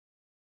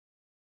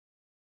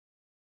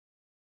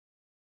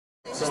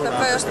This is the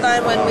first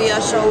time when we are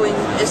showing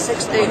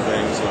S60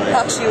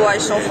 Touch UI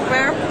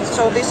software.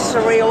 So this is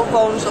a real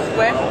phone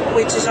software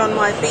which is on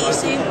my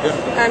PC.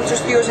 I'm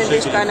just using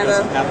this kind of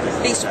a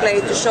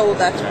display to show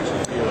that.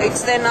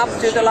 It's then up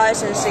to the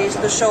licensees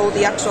to show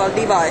the actual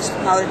device,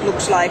 how it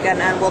looks like,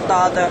 and what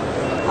are the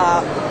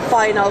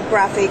final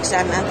graphics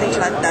and things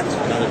like that.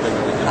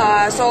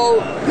 So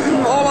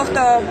all of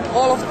the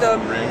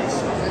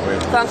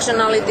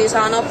functionalities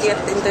are not yet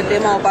in the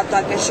demo, but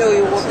I can show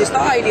you what is the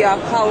idea,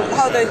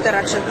 how the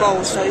interaction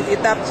goes. So if you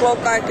tap clock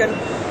icon,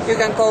 you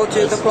can go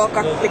to the clock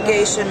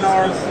application,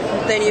 or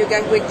then you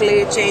can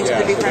quickly change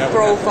the different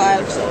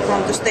profiles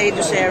from the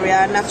status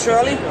area. And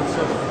naturally,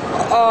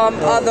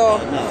 other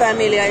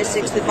familiar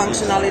S60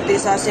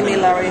 functionalities are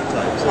similarly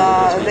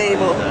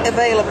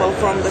available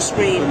from the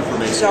screen.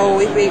 So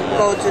if we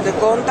go to the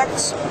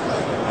contacts,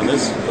 you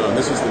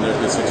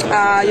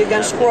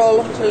can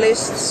scroll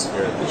lists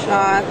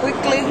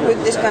quickly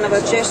with this kind of a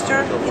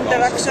gesture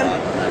interaction.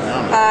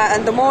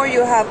 And the more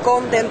you have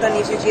content, and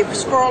if you keep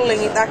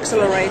scrolling, it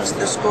accelerates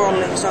the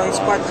scrolling. So it's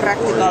quite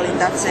practical in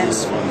that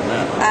sense.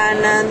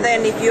 And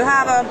then if you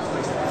have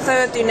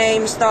 30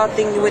 names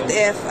starting with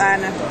F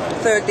and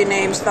 30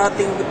 names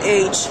starting with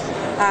H,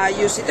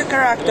 you see the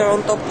character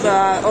on top,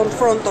 on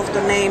front of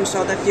the name,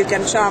 so that you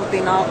can jump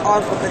in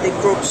alphabetic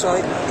groups. So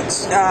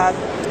it's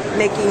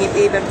making it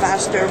even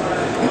faster.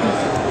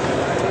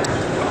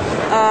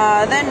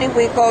 Then if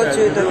we go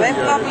to the web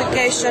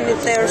application,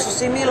 there's a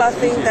similar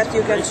thing that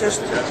you can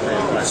just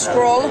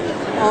scroll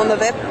on the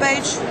web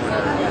page,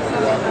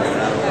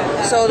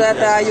 so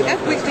that you can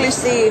quickly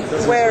see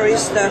where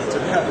is the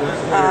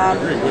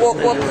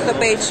what the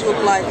page look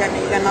like, and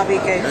you can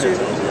navigate to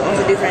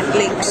different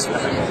links.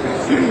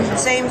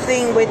 Same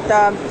thing with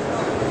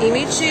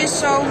images,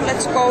 so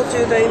let's go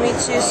to the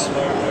images.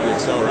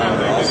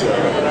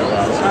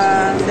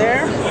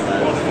 There,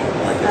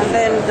 and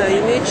then the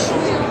image.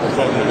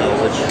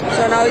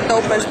 So now it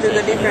opens to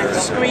the different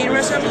screen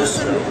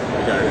resolution.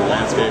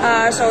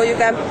 So you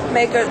can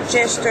make a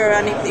gesture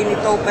and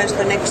it opens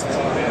the next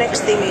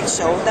image.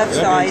 So that's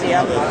the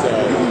idea.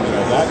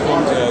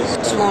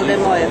 Small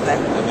demo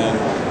effect.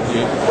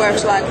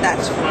 Works like that.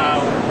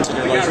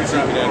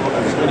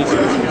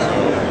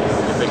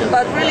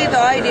 But really the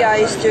idea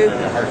is to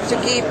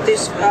keep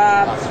this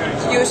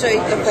user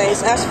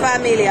interface as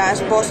familiar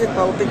as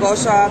possible,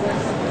 because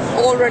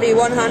already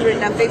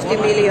 150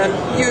 million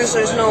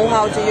users know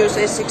how to use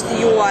S60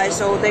 UI,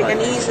 so they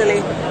can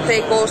easily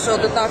take also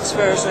the touch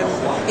version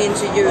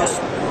into use.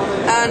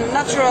 And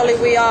naturally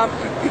we are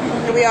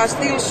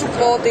still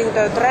supporting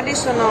the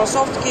traditional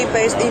soft key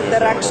based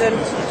interaction,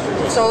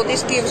 so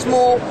this gives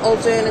more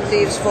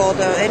alternatives for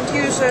the end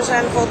users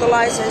and for the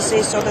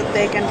licensees, so that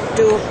they can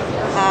do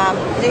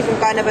different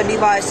kind of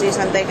devices,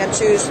 and they can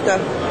choose the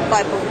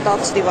type of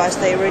touch device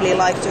they really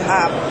like to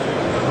have.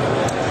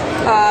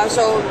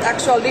 So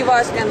actual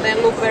device can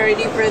then look very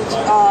different.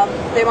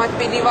 There might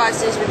be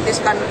devices with this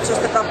kind of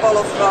just a couple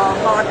of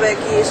hardware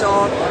keys,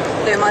 or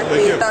there might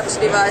be touch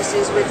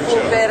devices with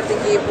full QWERTY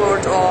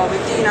keyboard or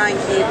with D9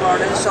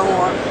 keyboard and so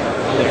on.